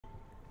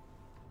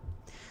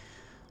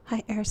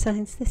Hi, air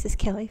signs. This is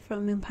Kelly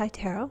from Moon Pie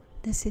Tarot.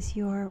 This is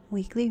your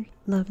weekly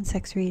love and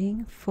sex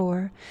reading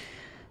for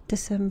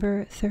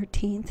December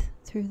 13th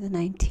through the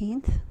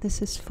 19th.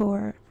 This is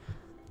for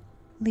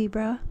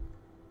Libra,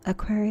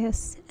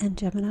 Aquarius, and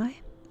Gemini.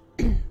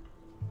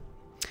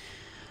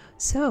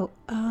 So,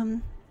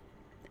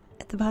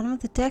 at the bottom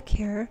of the deck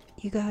here,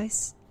 you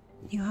guys,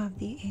 you have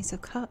the Ace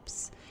of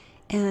Cups,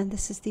 and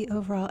this is the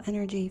overall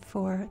energy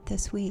for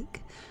this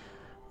week,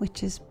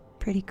 which is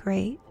pretty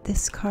great.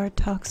 This card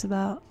talks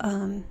about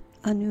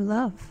a new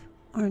love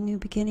or a new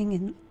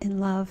beginning in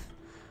love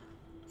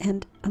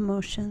and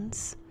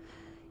emotions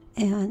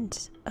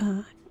and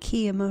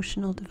key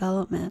emotional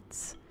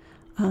developments.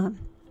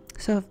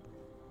 So if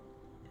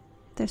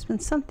there's been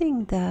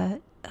something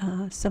that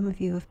some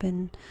of you have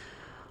been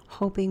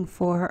hoping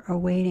for or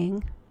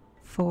waiting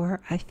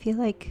for, I feel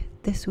like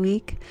this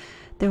week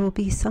there will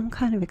be some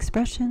kind of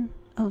expression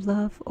of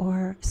love,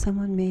 or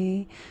someone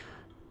may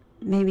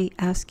maybe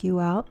ask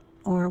you out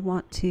or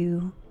want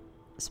to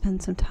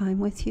spend some time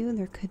with you.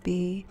 There could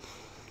be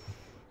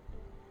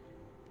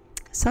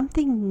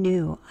something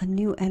new, a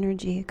new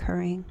energy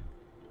occurring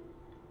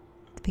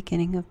at the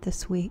beginning of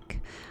this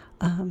week,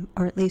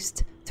 or at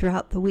least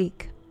throughout the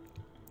week.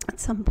 At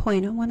some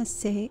point, I want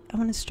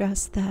to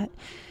stress that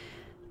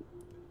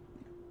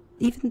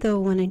even though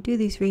when I do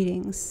these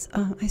readings,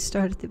 I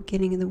start at the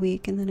beginning of the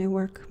week and then I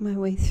work my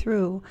way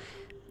through,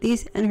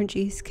 these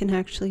energies can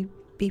actually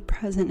be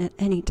present at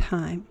any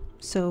time.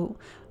 So,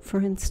 for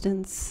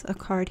instance, a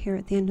card here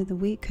at the end of the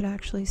week could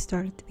actually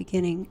start at the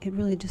beginning. It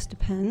really just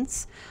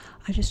depends.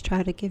 I just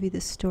try to give you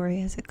the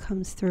story as it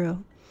comes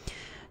through.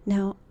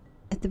 Now,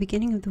 at the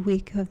beginning of the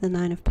week, you have the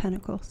Nine of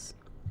Pentacles.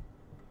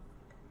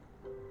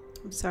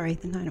 I'm sorry,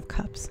 the Nine of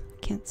Cups.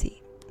 Can't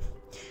see.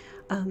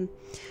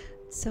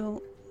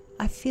 So,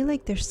 I feel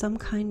like there's some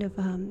kind of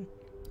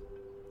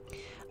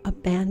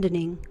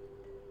abandoning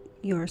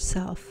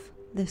yourself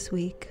this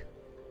week.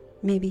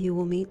 Maybe you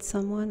will meet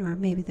someone, or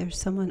maybe there's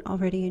someone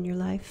already in your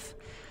life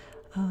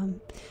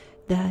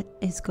that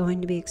is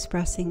going to be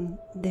expressing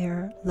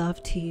their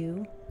love to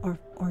you,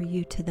 or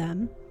you to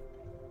them.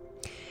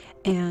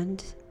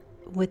 And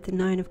with the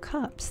Nine of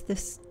Cups,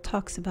 this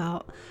talks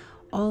about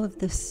all of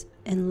this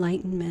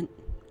enlightenment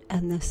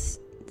and this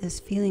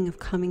feeling of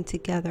coming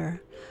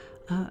together,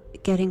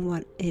 getting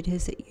what it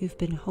is that you've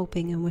been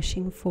hoping and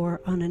wishing for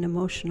on an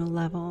emotional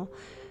level,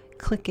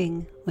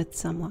 clicking with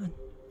someone.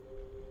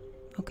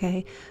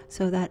 Okay,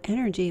 so that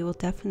energy will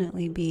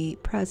definitely be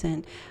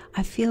present.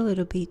 I feel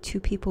it'll be two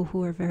people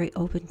who are very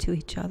open to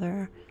each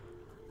other,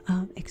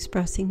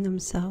 expressing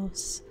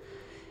themselves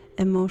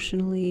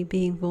emotionally,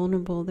 being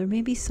vulnerable. There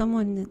may be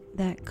someone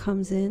that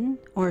comes in,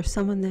 or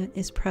someone that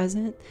is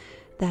present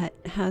that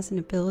has an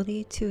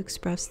ability to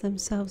express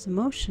themselves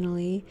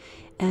emotionally,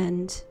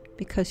 and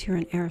because you're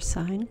an air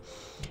sign,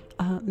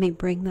 may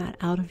bring that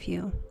out of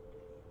you.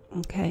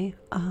 Okay,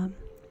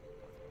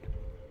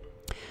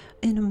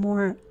 in a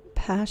more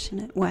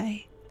passionate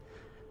way,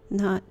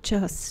 not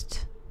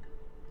just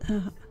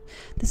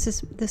this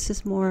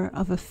is more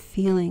of a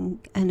feeling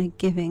and a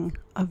giving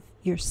of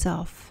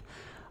yourself,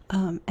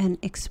 and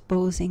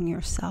exposing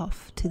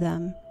yourself to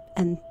them,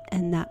 and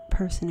that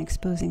person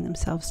exposing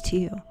themselves to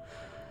you,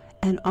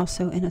 and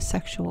also in a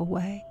sexual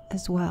way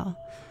as well.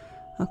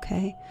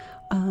 Okay,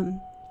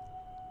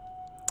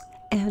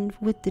 and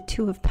with the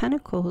Two of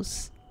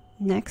Pentacles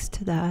next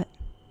to that,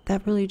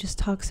 that really just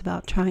talks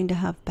about trying to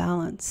have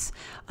balance.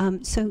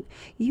 So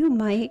you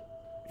might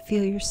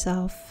feel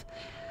yourself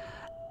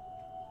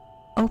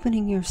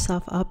opening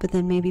yourself up, but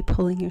then maybe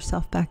pulling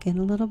yourself back in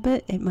a little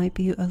bit. It might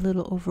be a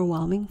little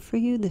overwhelming for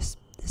you. This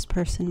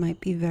person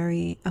might be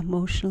very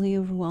emotionally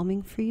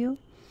overwhelming for you.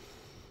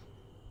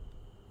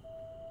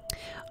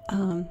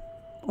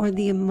 Or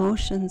the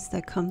emotions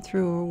that come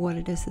through, or what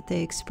it is that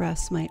they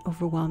express, might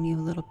overwhelm you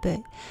a little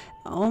bit.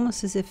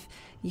 Almost as if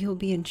you'll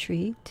be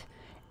intrigued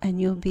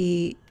and you'll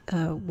be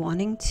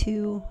wanting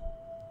to,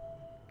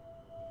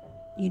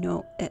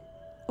 you'll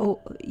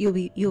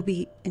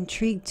be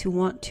intrigued to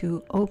want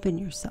to open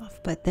yourself,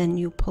 but then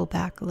you pull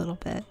back a little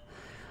bit.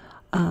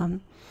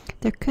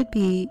 There could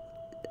be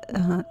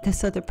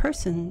this other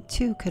person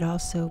too could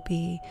also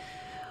be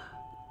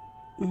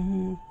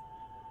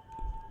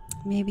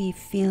maybe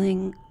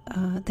feeling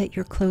that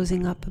you're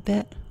closing up a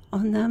bit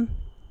on them.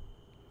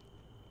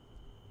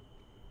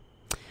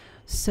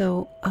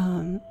 So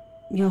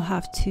you'll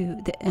have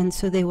to, and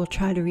so they will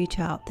try to reach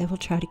out. They will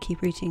try to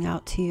keep reaching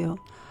out to you.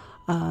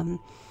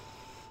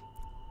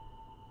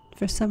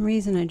 For some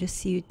reason, I just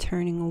see you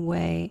turning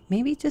away,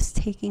 maybe just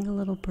taking a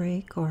little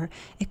break, or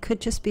it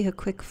could just be a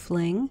quick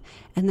fling,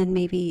 and then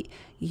maybe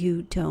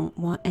you don't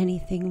want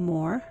anything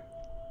more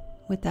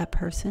with that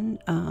person.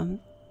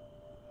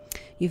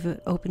 You've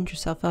opened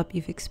yourself up,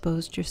 you've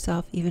exposed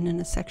yourself, even in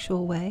a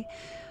sexual way,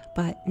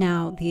 but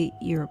now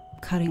you're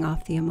cutting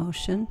off the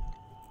emotion.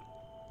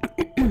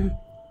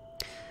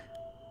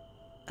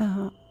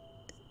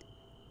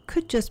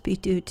 Could just be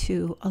due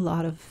to a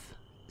lot of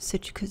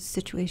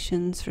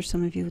situations for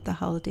some of you with the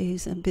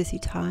holidays and busy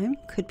time.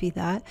 Could be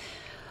that.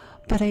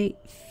 But I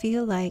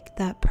feel like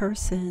that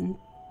person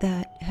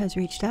that has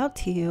reached out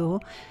to you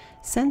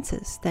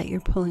senses that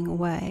you're pulling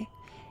away,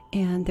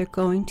 and they're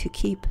going to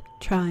keep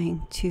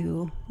trying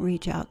to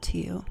reach out to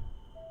you.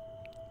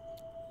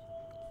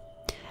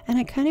 And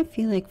I kind of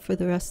feel like for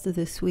the rest of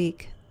this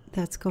week,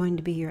 that's going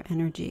to be your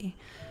energy,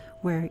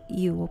 where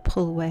you will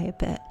pull away a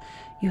bit.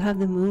 You have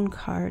the Moon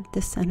card,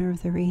 the center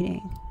of the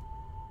reading.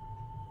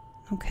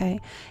 Okay?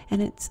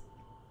 And it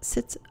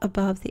sits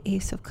above the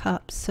Ace of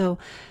Cups. So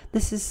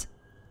this is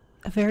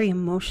a very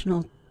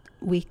emotional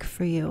week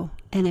for you,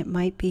 and it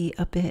might be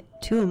a bit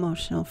too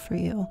emotional for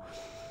you.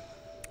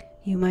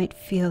 You might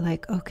feel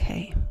like,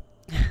 okay,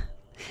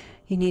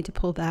 you need to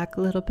pull back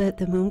a little bit.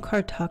 The Moon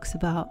card talks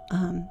about,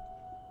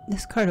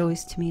 this card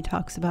always to me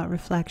talks about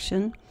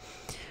reflection,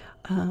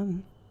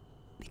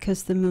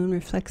 because the moon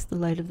reflects the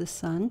light of the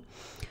sun.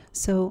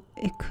 So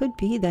it could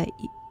be that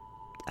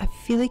I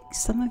feel like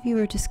some of you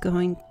are just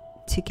going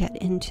to get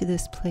into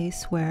this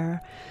place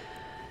where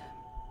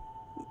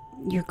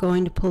you're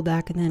going to pull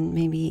back, and then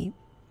maybe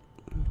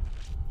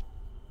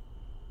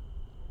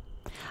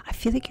I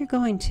feel like you're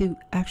going to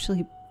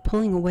actually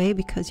pulling away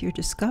because you're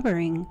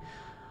discovering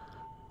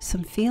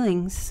some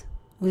feelings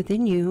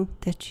within you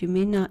that you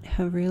may not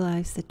have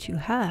realized that you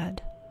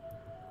had.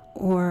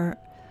 Or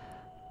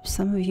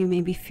some of you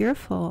may be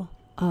fearful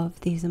of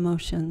these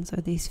emotions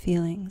or these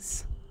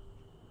feelings.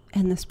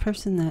 And this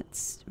person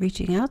that's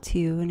reaching out to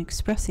you and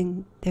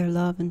expressing their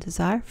love and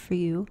desire for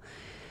you,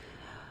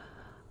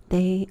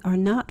 they are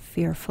not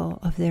fearful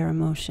of their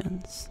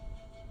emotions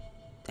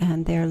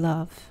and their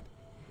love.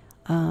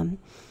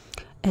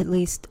 At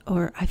least,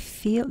 or I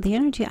feel the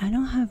energy, I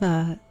don't have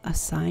a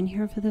sign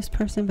here for this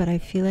person, but I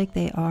feel like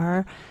they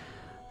are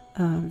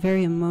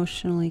very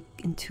emotionally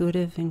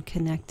intuitive and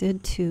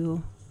connected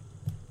to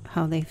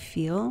how they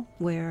feel,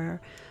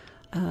 where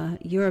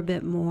you're a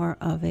bit more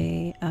of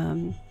a,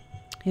 you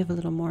have a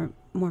little more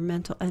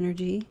mental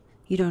energy.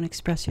 You don't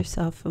express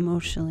yourself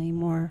emotionally,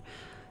 more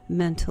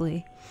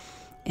mentally.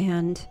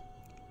 And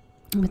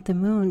with the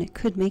moon, it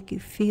could make you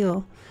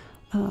feel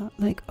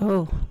like,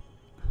 oh,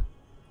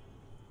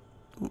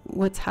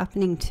 what's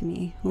happening to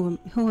me? Who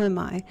am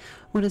I?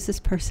 What has this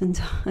person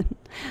done?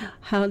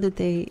 How did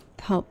they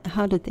help?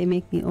 How did they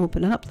make me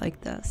open up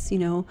like this? You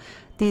know,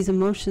 these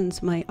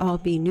emotions might all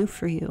be new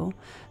for you.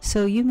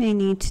 So you may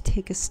need to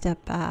take a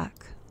step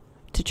back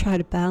to try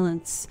to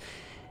balance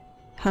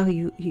how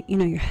you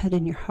know, your head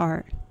and your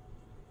heart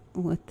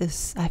with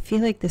this. I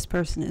feel like this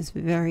person is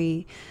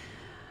very,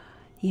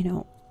 you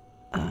know,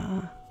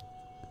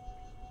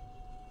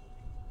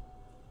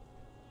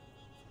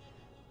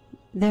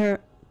 they're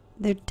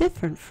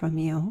different from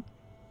you,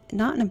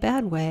 not in a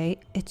bad way.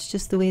 It's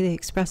just the way they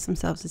express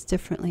themselves is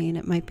differently, and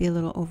it might be a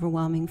little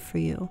overwhelming for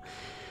you.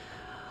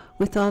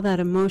 With all that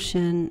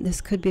emotion,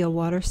 this could be a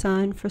water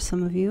sign for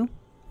some of you.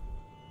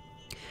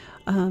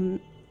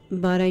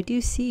 But I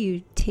do see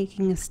you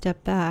taking a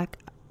step back,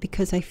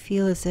 because I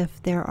feel as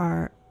if there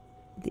are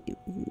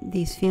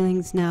these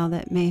feelings now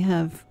that may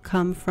have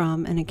come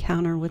from an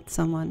encounter with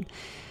someone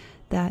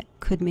that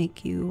could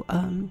make you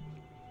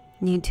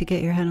need to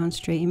get your head on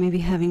straight. You may be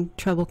having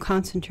trouble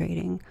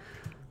concentrating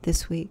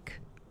this week,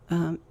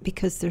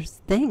 because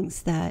there's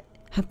things that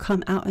have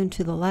come out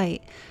into the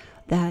light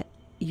that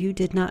you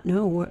did not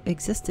know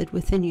existed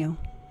within you.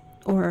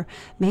 Or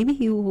maybe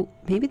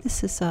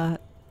this is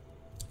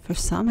for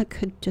some, it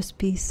could just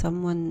be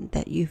someone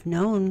that you've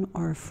known,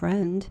 or a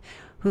friend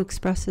who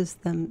expresses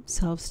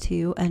themselves to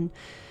you, and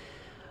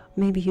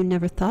maybe you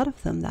never thought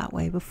of them that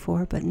way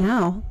before, but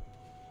now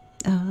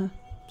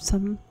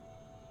some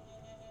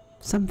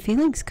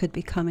feelings could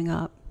be coming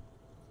up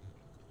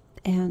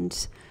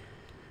and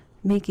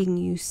making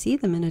you see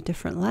them in a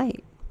different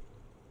light.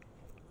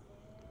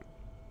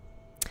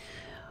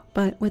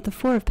 But with the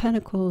Four of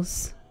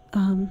Pentacles,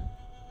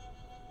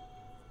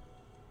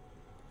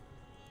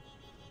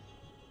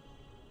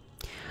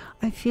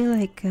 I feel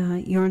like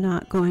you're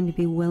not going to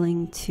be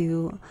willing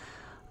to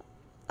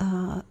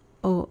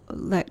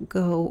let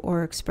go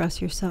or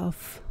express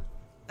yourself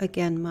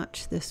again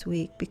much this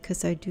week,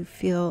 because I do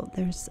feel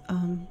there's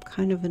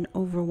kind of an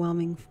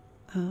overwhelming,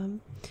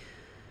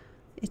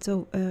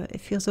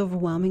 it feels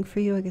overwhelming for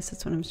you. I guess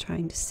that's what I'm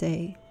trying to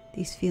say.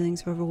 These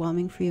feelings are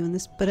overwhelming for you in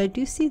this, but I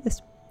do see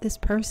this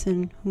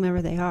person,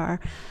 whomever they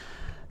are,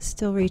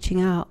 still reaching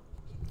out,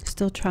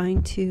 still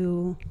trying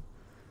to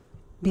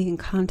be in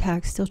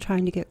contact, still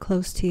trying to get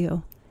close to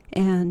you,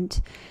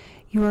 and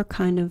you are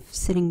kind of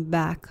sitting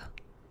back,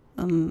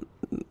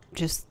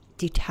 just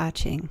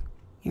detaching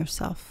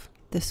yourself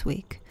this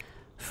week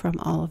from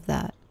all of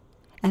that.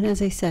 And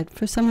as I said,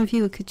 for some of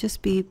you, it could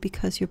just be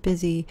because you're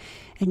busy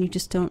and you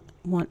just don't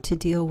want to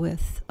deal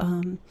with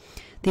the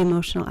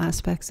emotional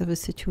aspects of a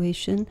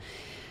situation,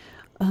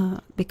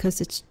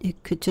 because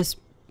it could just,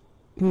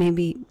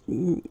 maybe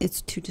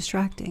it's too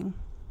distracting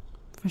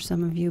for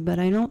some of you. But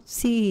I don't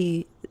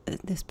see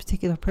this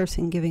particular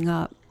person giving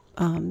up.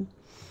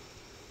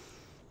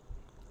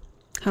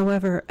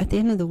 However, at the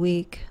end of the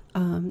week,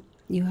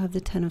 you have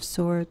the Ten of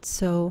Swords,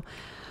 so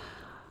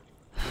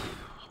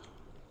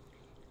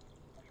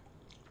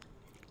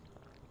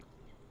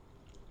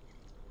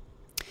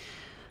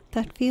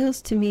that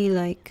feels to me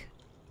like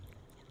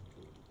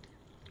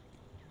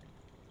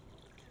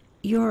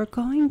you're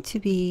going to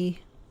be,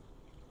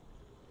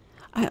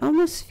 I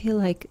almost feel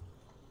like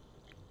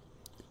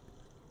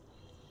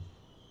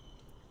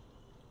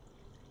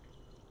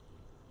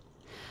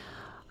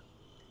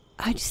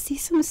I just see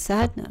some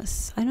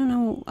sadness. I don't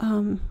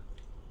know,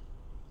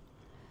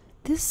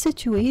 this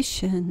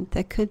situation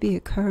that could be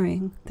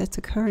occurring, that's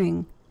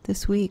occurring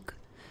this week,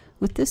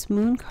 with this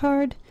moon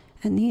card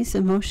and these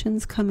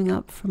emotions coming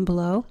up from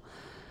below,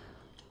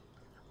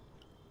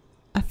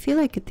 I feel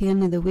like at the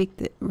end of the week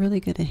that really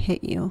going to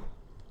hit you.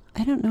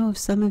 I don't know if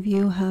some of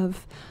you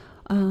have,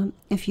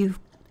 if you've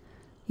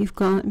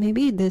gone,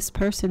 maybe this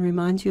person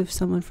reminds you of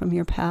someone from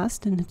your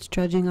past and it's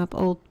dredging up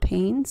old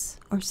pains,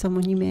 or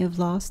someone you may have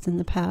lost in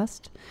the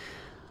past.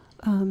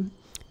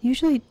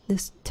 Usually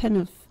this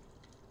Ten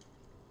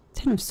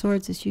of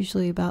Swords is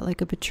usually about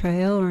like a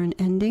betrayal or an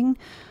ending.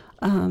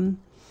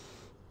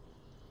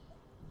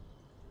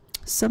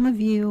 Some of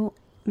you,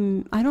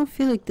 I don't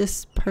feel like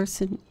this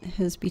person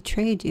has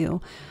betrayed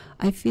you.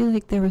 I feel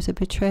like there was a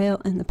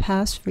betrayal in the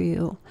past for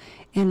you,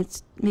 and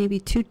it's maybe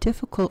too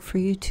difficult for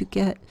you to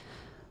get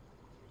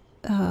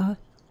to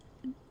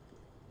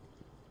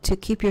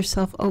keep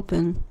yourself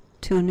open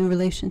to a new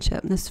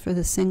relationship. And this is for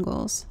the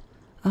singles,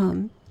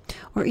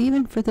 or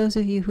even for those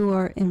of you who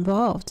are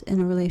involved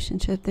in a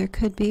relationship. There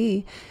could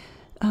be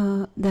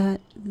that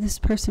this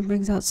person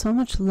brings out so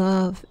much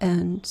love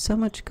and so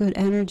much good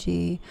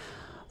energy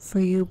for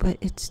you, but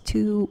it's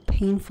too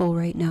painful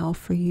right now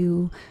for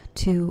you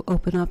to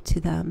open up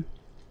to them.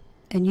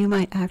 And you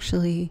might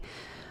actually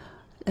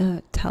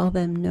tell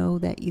them no,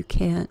 that you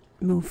can't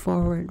move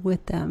forward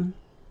with them,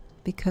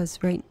 because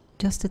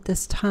just at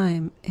this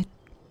time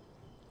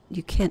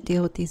you can't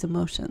deal with these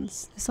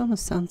emotions. This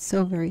almost sounds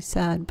so very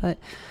sad, but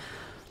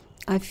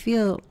I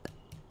feel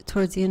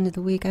towards the end of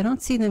the week, I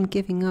don't see them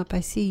giving up. I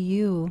see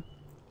you.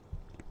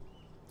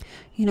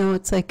 You know,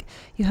 it's like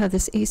you have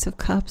this Ace of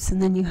Cups,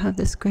 and then you have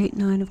this great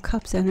Nine of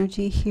Cups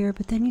energy here,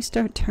 but then you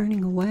start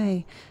turning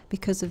away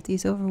because of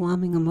these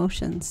overwhelming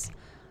emotions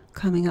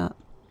coming up.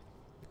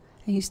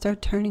 And you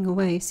start turning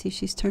away. See,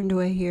 she's turned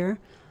away here.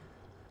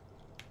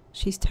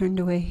 She's turned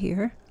away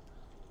here.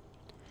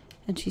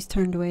 And she's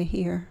turned away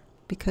here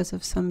because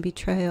of some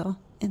betrayal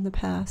in the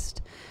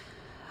past.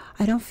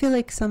 I don't feel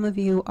like some of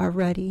you are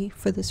ready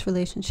for this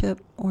relationship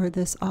or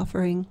this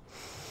offering,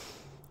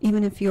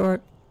 even if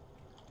you're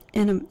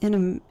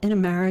in a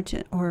marriage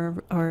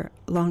or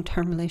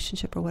long-term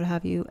relationship or what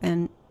have you,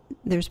 and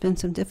there's been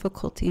some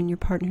difficulty and your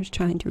partner's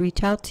trying to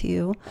reach out to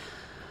you,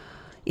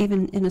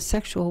 even in a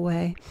sexual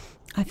way.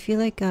 I feel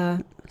like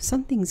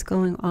something's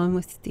going on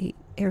with the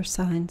air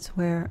signs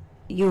where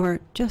you're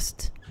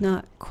just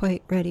not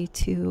quite ready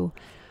to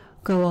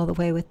go all the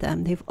way with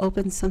them. They've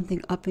opened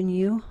something up in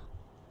you,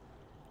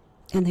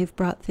 and they've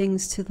brought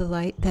things to the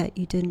light that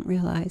you didn't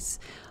realize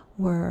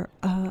were,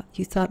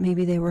 you thought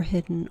maybe they were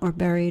hidden or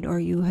buried, or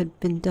you had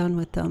been done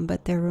with them,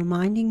 but they're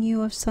reminding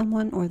you of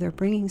someone, or they're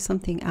bringing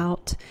something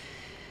out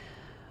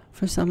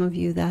for some of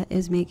you that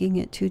is making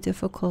it too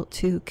difficult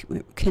to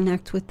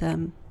connect with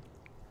them,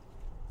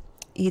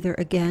 either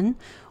again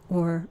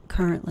or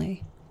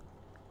currently.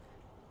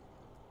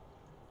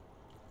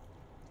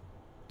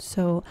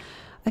 So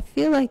I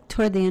feel like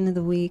toward the end of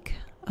the week,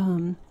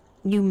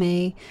 you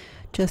may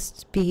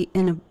just be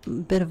in a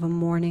bit of a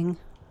mourning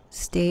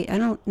state. I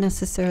don't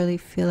necessarily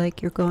feel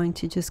like you're going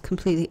to just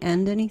completely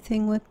end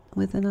anything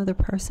with another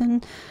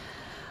person.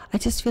 I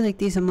just feel like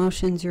these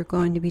emotions, you're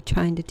going to be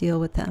trying to deal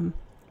with them,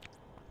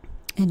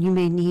 and you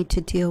may need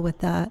to deal with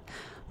that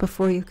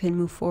before you can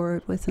move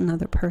forward with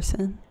another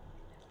person.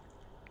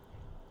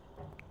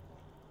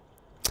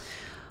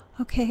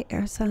 Okay,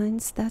 air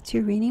signs, that's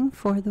your reading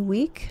for the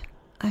week.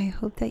 I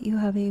hope that you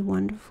have a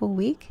wonderful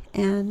week,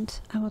 and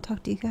I will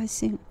talk to you guys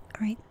soon.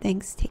 All right,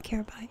 thanks. Take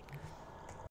care. Bye.